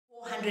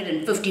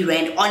450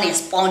 Rand on a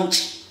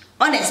sponge.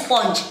 On a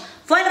sponge.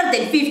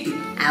 450.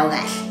 Oh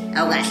gosh.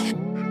 Oh gosh.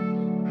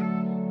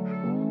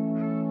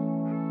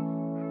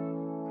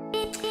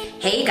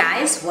 Hey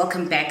guys,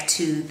 welcome back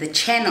to the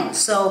channel.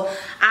 So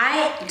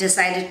I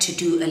decided to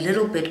do a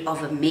little bit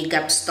of a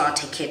makeup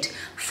starter kit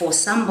for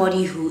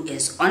somebody who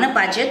is on a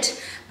budget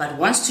but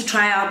wants to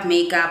try out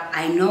makeup.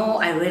 I know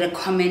I read a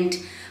comment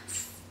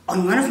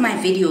on one of my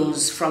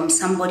videos from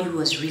somebody who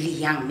was really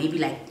young, maybe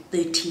like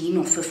 13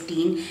 or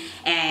 15,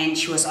 and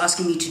she was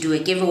asking me to do a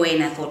giveaway,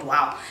 and I thought,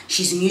 wow,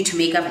 she's new to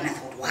makeup, and I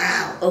thought,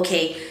 wow,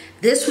 okay,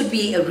 this would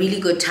be a really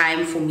good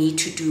time for me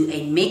to do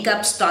a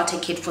makeup starter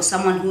kit for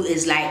someone who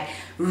is like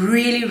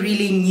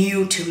really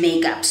new to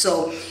makeup.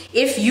 So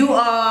if you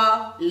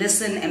are,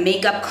 a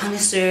makeup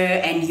connoisseur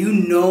and you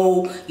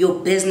know your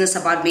business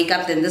about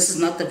makeup, then this is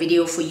not the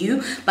video for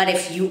you. But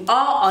if you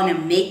are on a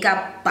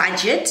makeup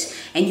budget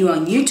and you are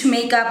new to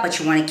makeup but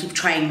you want to keep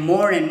trying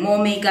more and more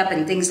makeup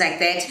and things like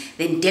that,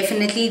 then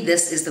definitely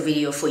this is the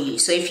video for you.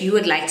 So if you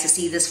would like to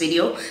see this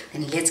video,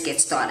 then let's get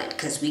started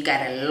because we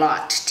got a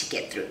lot to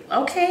get through.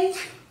 Okay,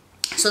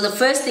 so the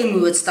first thing we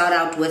would start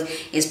out with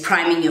is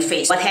priming your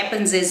face. What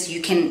happens is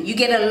you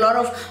get a lot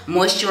of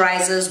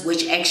moisturizers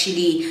which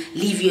actually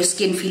leave your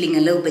skin feeling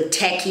a little bit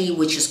tacky,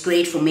 which is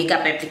great for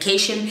makeup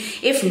application.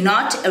 If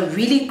not, a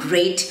really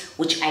great,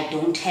 which I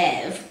don't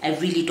have, I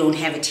really don't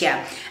have it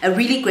here, a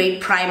really great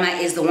primer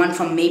is the one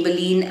from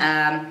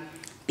Maybelline,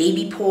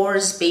 baby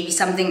pores, baby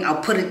something.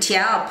 I'll put it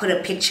here, I'll put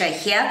a picture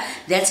here.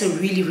 That's a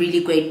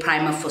really great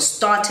primer for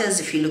starters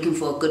if you're looking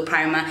for a good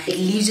primer. It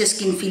leaves your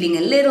skin feeling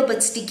a little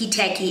bit sticky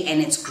tacky and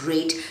it's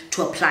great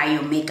to apply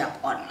your makeup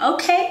on.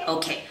 Okay.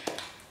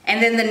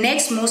 And then the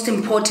next most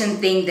important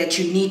thing that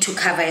you need to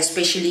cover,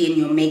 especially in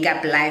your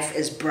makeup life,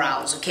 is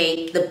brows,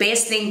 okay? The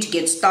best thing to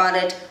get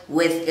started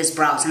with is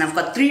brows. And I've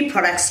got 3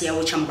 products here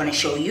which I'm going to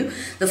show you.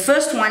 The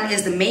first one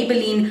is the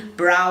Maybelline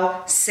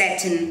Brow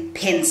Satin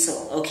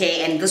Pencil,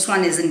 okay? And this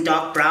one is in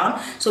dark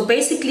brown. So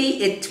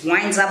basically it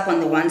winds up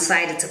on the one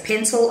side, it's a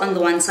pencil on the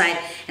one side,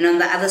 and on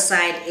the other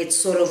side it's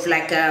sort of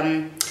like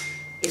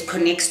it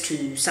connects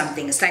to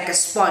something. It's like a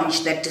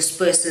sponge that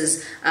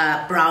disperses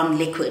brown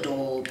liquid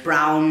or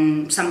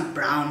some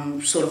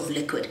brown sort of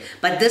liquid.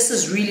 But this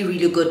is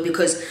really good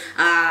because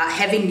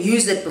having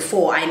used it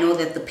before, I know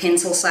that the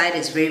pencil side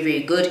is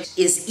very good.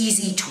 It's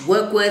easy to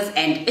work with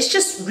and it's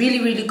just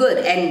really good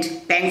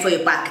and bang for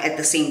your buck at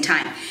the same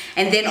time.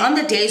 And then on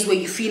the days where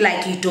you feel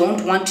like you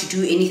don't want to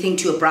do anything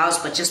to your brows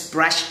but just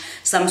brush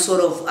some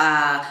sort of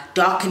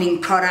darkening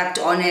product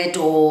on it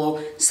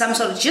or some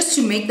sort of, just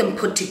to make them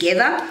put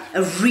together,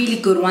 a really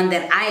good one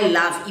that I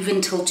love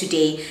even till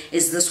today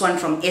is this one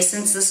from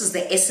Essence. This is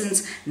the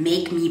Essence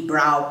Make Me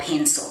Brow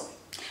Pencil.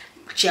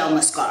 Gel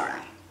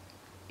mascara,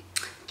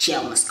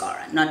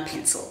 not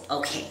pencil.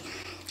 Okay,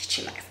 get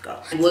your life,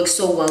 girl. It works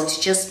so well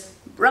to just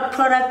rub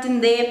product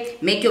in there,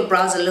 make your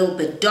brows a little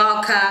bit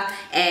darker,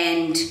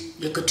 and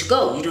you're good to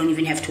go. You don't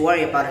even have to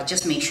worry about it.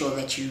 Just make sure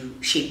that you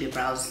shape your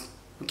brows.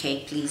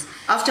 Okay, please.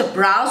 After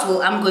brows,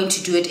 well, I'm going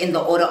to do it in the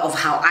order of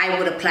how I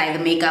would apply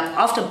the makeup.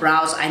 After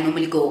brows, I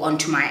normally go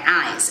onto my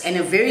eyes. And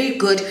a very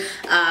good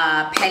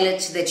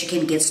palette that you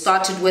can get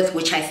started with,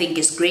 which I think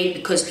is great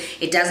because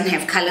it doesn't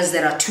have colors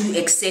that are too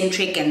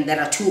eccentric and that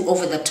are too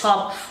over the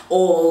top,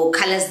 or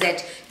colors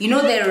that, you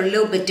know, they're a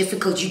little bit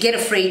difficult. You get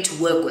afraid to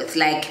work with.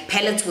 Like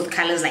palettes with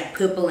colors like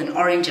purple and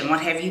orange and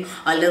what have you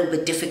are a little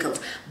bit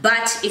difficult.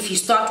 But if you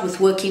start with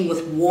working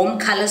with warm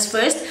colors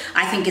first,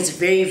 I think it's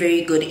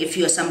very good if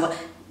you're somebody.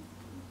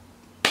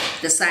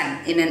 The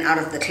sun in and out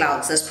of the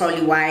clouds. That's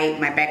probably why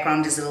my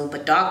background is a little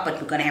bit dark,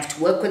 but we're gonna have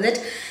to work with it.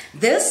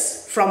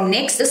 This from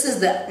NYX, this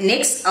is the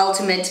NYX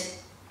Ultimate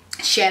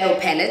Shadow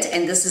Palette,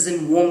 and this is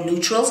in warm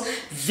neutrals.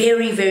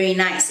 Very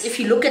nice. If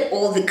you look at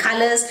all the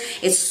colors,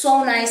 it's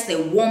so nice.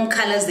 They're warm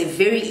colors, they're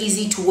very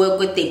easy to work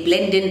with, they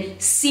blend in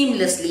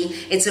seamlessly.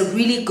 It's a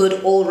really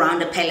good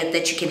all-rounder palette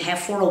that you can have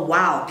for a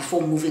while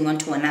before moving on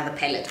to another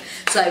palette.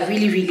 So I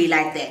really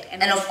like that.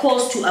 And of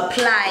course, to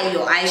apply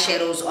your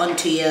eyeshadows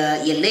onto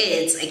your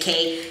lids,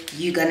 okay,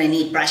 you're gonna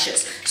need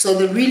brushes. So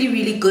the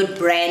really good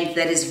brand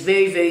that is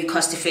very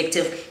cost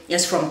effective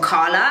is from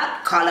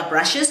Cala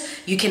brushes.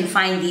 You can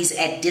find these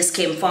at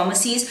Dischem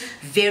pharmacies.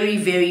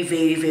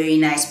 Very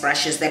nice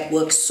brushes that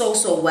work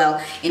so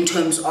well in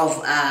terms of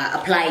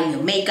applying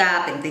your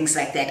makeup and things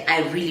like that.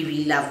 I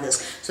really love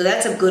this. So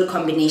that's a good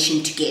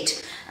combination to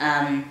get.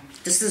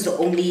 This is the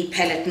only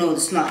palette. No,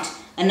 it's not.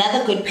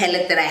 Another good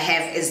palette that I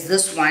have is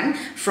this one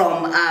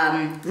from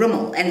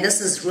Rimmel, and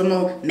this is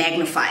Rimmel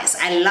MagnifEYES.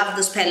 I love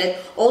this palette.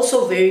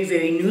 Also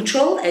very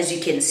neutral, as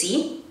you can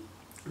see.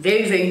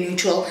 Very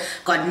neutral,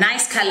 got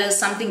nice colors,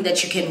 something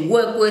that you can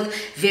work with,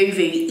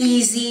 very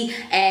easy,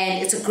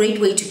 and it's a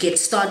great way to get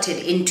started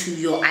into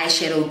your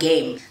eyeshadow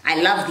game.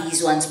 I love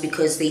these ones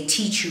because they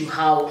teach you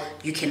how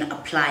you can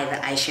apply the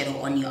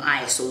eyeshadow on your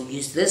eye. So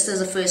use this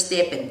as a first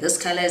step and this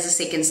color as a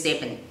second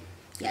step and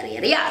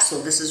yada.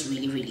 So this is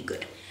really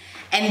good.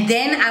 And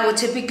then I would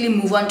typically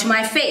move on to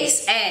my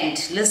face. And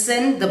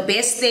listen, the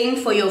best thing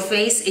for your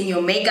face in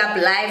your makeup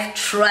life,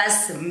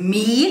 trust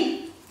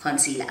me,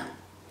 concealer.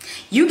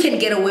 You can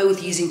get away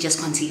with using just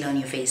concealer on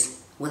your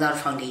face without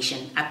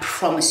foundation. I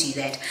promise you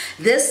that.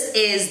 This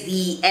is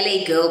the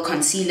LA Girl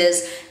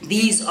concealers.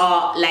 These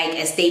are like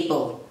a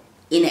staple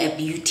in a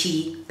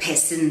beauty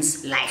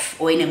person's life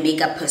or in a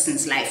makeup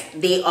person's life.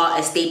 They are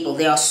a staple.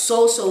 They are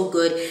so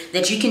good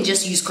that you can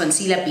just use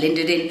concealer, blend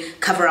it in,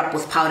 cover up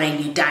with powder, and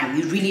you're done.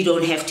 You really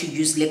don't have to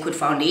use liquid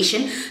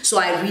foundation. So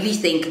I really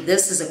think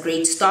this is a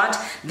great start.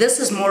 This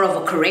is more of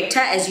a corrector.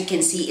 As you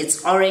can see,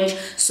 it's orange.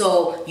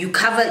 So you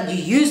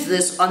use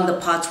this on the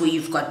parts where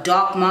you've got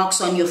dark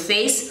marks on your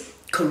face,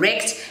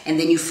 correct, and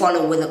then you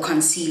follow with a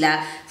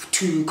concealer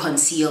to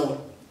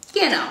conceal.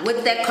 You know,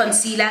 with that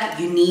concealer,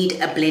 you need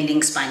a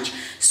blending sponge.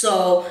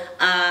 So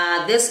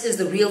this is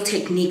the Real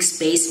Techniques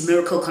Base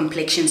Miracle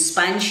Complexion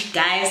Sponge.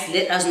 Guys,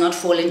 let us not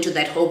fall into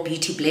that whole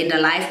beauty blender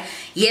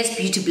life. Yes,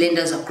 beauty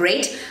blenders are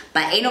great,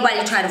 but ain't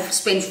nobody trying to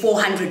spend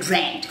 400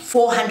 rand,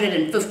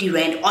 450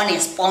 rand on a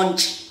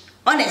sponge.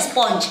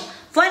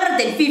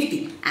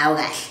 450. Oh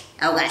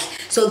gosh.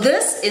 So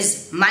this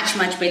is much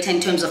better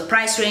in terms of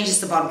price range.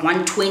 It's about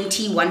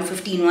 120,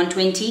 115,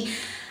 120.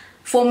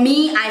 For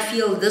me, I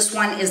feel this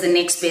one is the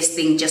next best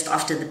thing just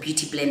after the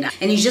beauty blender.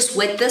 And you just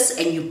wet this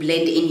and you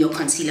blend in your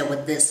concealer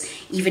with this,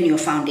 even your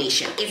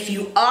foundation. If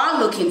you are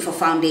looking for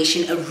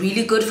foundation, a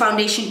really good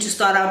foundation to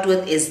start out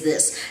with is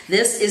this.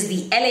 This is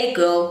the LA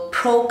Girl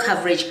Pro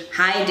Coverage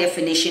High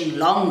Definition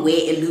Long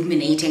Wear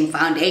Illuminating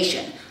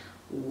Foundation.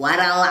 What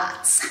a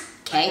lot.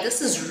 Okay,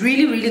 this is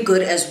really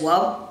good as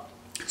well.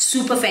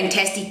 Super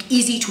fantastic,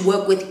 easy to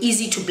work with,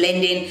 easy to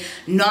blend in,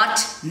 not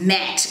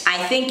matte.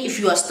 I think if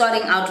you are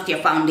starting out with your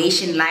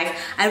foundation life,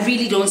 I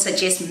really don't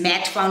suggest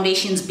matte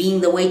foundations being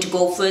the way to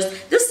go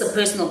first. This is a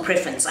personal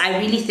preference. I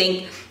really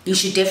think you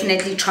should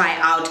definitely try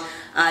out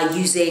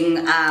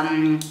using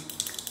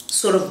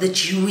sort of the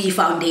dewy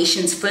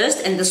foundations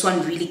first, and this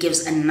one really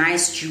gives a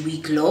nice dewy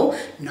glow.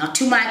 Not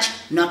too much,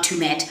 not too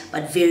matte,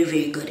 but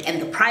very good.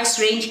 And the price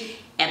range,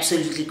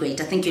 absolutely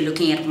great. I think you're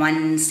looking at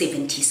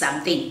 170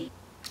 something.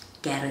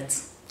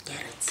 Carrots.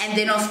 And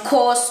then of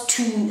course,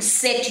 to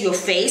set your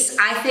face,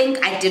 I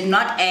think I did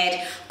not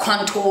add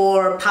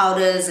contour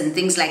powders and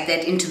things like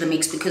that into the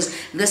mix because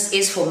this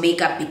is for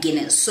makeup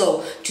beginners.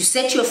 So to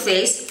set your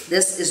face,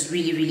 this is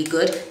really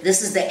good.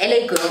 This is the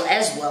LA Girl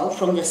as well,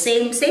 from the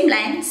same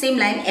line,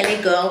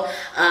 LA Girl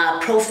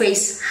Pro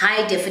Face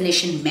High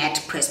Definition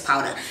Matte Press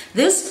Powder.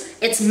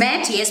 It's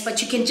matte, yes,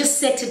 but you can just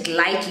set it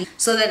lightly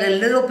so that a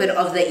little bit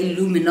of the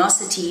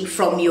luminosity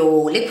from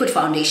your liquid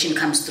foundation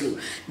comes through.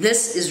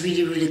 This is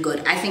really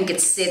good. I think it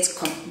sets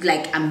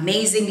like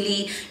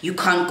amazingly. You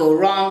can't go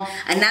wrong.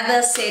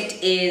 Another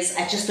set is,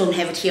 I just don't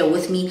have it here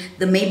with me,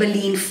 the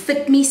Maybelline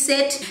Fit Me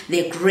set.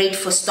 They're great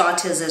for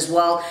starters as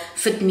well.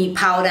 Fit Me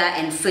powder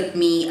and Fit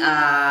Me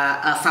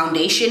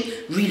foundation,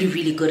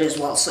 really good as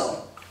well.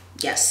 So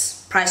yes.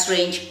 Price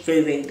range,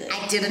 very good.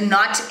 I did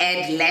not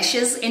add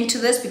lashes into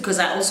this because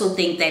I also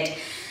think that,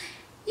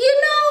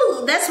 you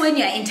know, that's when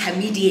you're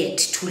intermediate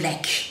to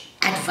like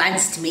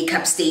advanced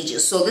makeup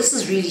stages. So this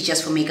is really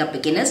just for makeup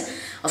beginners.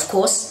 Of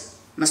course,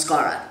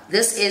 mascara.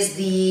 This is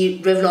the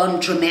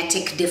Revlon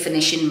Dramatic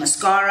Definition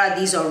Mascara.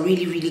 These are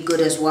really good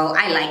as well.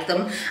 I like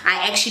them.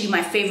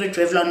 My favorite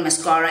Revlon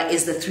mascara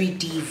is the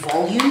 3D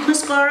Volume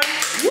Mascara.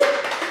 Woo!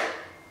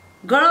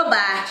 Girl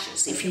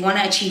bashes. If you want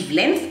to achieve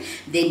length,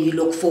 then you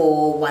look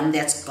for one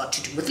that's got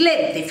to do with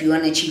length. If you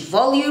want to achieve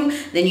volume,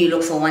 then you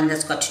look for one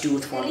that's got to do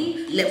with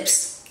volume.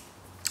 Lips.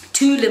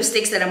 Two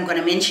lipsticks that I'm going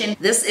to mention.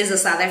 This is a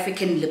South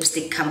African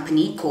lipstick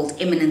company called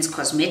Eminence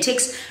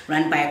Cosmetics,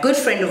 run by a good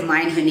friend of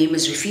mine. Her name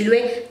is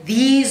Refilwe.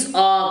 These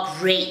are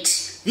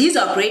great. These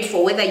are great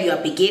for whether you're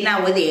a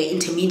beginner, whether you're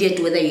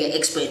intermediate, whether you're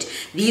expert.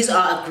 These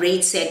are a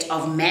great set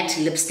of matte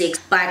lipsticks,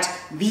 but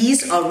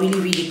these are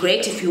really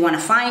great if you want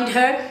to find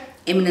her.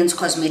 Eminence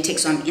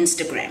Cosmetics on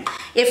Instagram.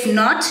 If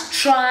not,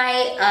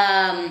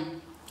 try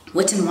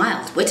Wet n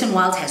Wild. Wet n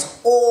Wild has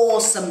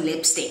awesome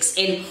lipsticks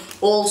in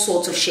all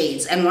sorts of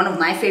shades, and one of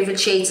my favorite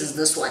shades is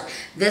this one.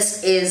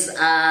 This is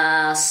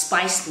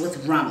spiced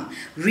with rum.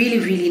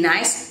 Really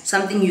nice.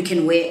 Something you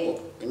can wear.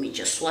 Oh, let me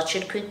just swatch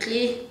it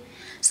quickly.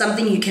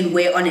 Something you can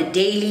wear on a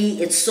daily.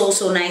 It's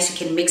so nice.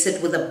 You can mix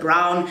it with a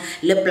brown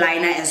lip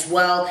liner as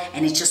well,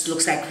 and it just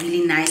looks like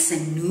really nice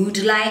and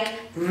nude-like.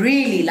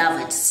 Really love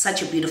it.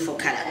 Such a beautiful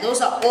color.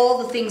 Those are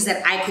all the things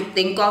that I could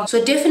think of.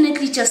 So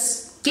definitely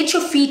just get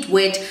your feet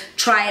wet,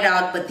 try it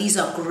out, but these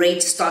are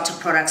great starter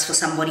products for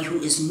somebody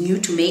who is new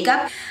to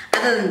makeup.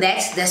 Other than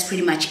that, that's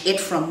pretty much it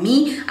from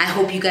me. I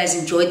hope you guys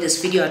enjoyed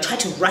this video. I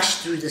tried to rush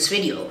through this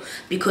video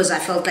because I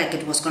felt like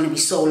it was going to be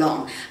so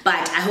long,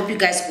 but I hope you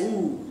guys,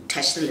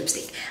 touch the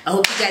lipstick. I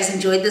hope you guys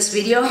enjoyed this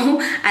video.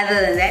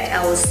 Other than that,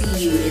 I will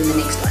see you in the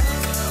next one.